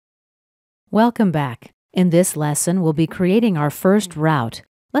Welcome back. In this lesson, we'll be creating our first route.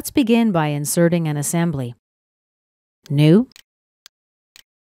 Let's begin by inserting an assembly. New,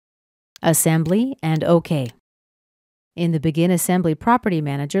 Assembly, and OK. In the Begin Assembly Property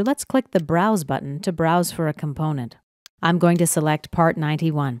Manager, let's click the Browse button to browse for a component. I'm going to select Part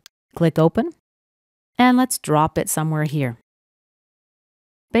 91. Click Open, and let's drop it somewhere here.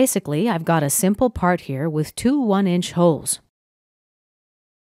 Basically, I've got a simple part here with two 1-inch holes.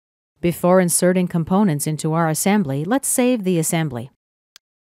 Before inserting components into our assembly, let's save the assembly.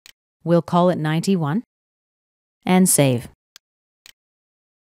 We'll call it 91 and save.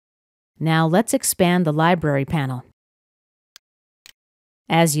 Now let's expand the library panel.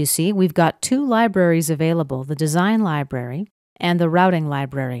 As you see, we've got two libraries available, the Design Library and the Routing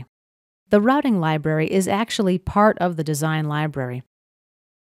Library. The Routing Library is actually part of the Design Library.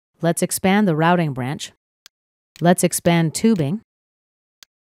 Let's expand the Routing branch. Let's expand Tubing,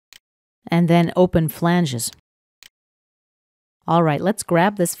 and then open Flanges. All right, let's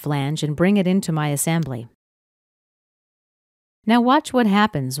grab this flange and bring it into my assembly. Now watch what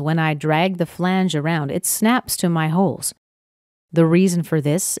happens when I drag the flange around. It snaps to my holes. The reason for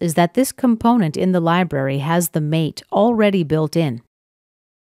this is that this component in the library has the mate already built in.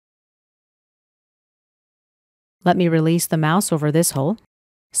 Let me release the mouse over this hole.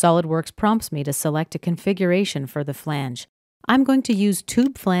 SOLIDWORKS prompts me to select a configuration for the flange. I'm going to use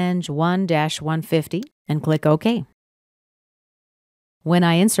Tube Flange 1-150 and click OK. When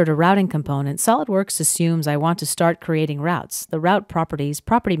I insert a routing component, SOLIDWORKS assumes I want to start creating routes. The Route Properties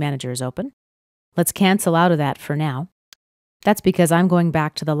Property Manager is open. Let's cancel out of that for now. That's because I'm going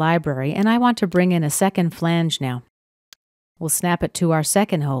back to the library and I want to bring in a second flange now. We'll snap it to our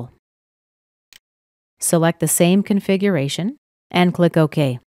second hole. Select the same configuration and click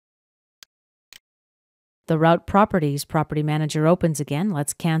OK. The Route Properties Property Manager opens again.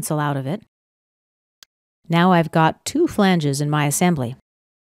 Let's cancel out of it. Now I've got two flanges in my assembly.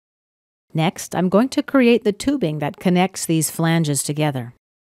 Next, I'm going to create the tubing that connects these flanges together.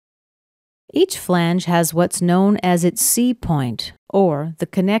 Each flange has what's known as its C-point, or the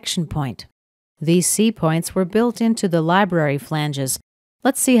connection point. These C-points were built into the library flanges.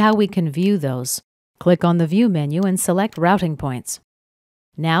 Let's see how we can view those. Click on the View menu and select Routing Points.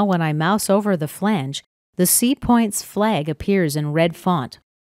 Now when I mouse over the flange, the C-point's flag appears in red font.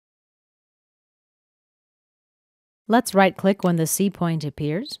 Let's right-click when the C-point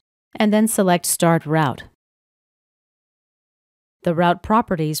appears, and then select Start Route. The Route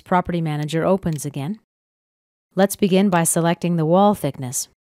Properties Property Manager opens again. Let's begin by selecting the wall thickness.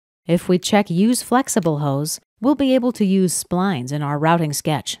 If we check Use Flexible Hose, we'll be able to use splines in our routing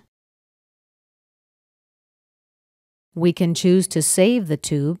sketch. We can choose to save the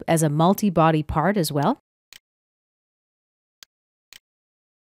tube as a multi-body part as well.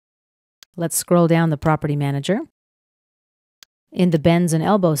 Let's scroll down the Property Manager. In the Bends and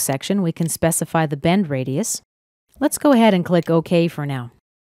Elbows section, we can specify the bend radius. Let's go ahead and click OK for now.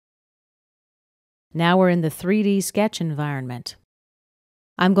 Now we're in the 3D sketch environment.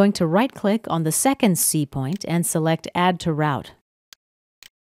 I'm going to right-click on the second C-point and select Add to Route.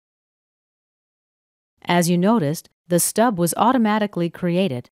 As you noticed, the stub was automatically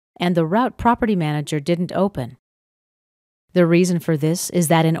created and the Route Property Manager didn't open. The reason for this is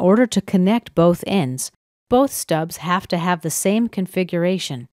that in order to connect both ends, both stubs have to have the same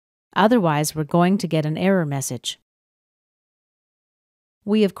configuration. Otherwise, we're going to get an error message.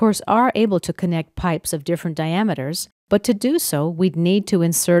 We, of course, are able to connect pipes of different diameters, but to do so, we'd need to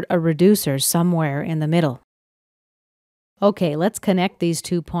insert a reducer somewhere in the middle. Okay, let's connect these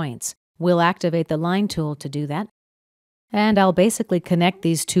 2 points. We'll activate the Line tool to do that. And I'll basically connect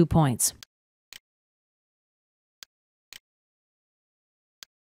these 2 points.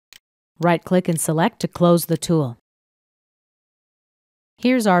 Right-click and select to close the tool.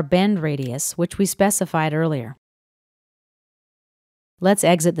 Here's our bend radius, which we specified earlier. Let's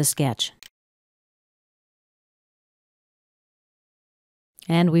exit the sketch.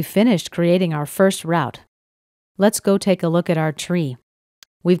 And we've finished creating our first route. Let's go take a look at our tree.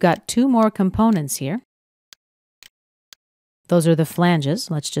 We've got 2 more components here. Those are the flanges.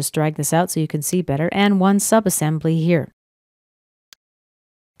 Let's just drag this out so you can see better, and 1 subassembly here.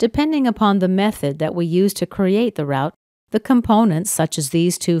 Depending upon the method that we use to create the route, the components, such as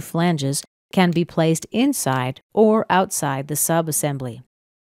these 2 flanges, can be placed inside or outside the subassembly.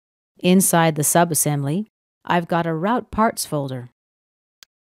 Inside the subassembly, I've got a Route Parts folder.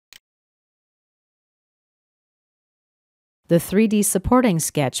 The 3D supporting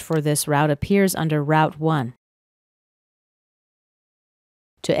sketch for this route appears under Route 1.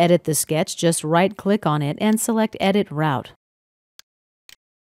 To edit the sketch, just right-click on it and select Edit Route.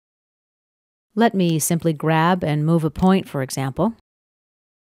 Let me simply grab and move a point, for example.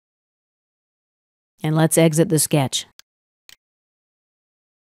 And let's exit the sketch.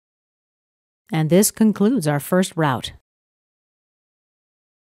 And this concludes our first route.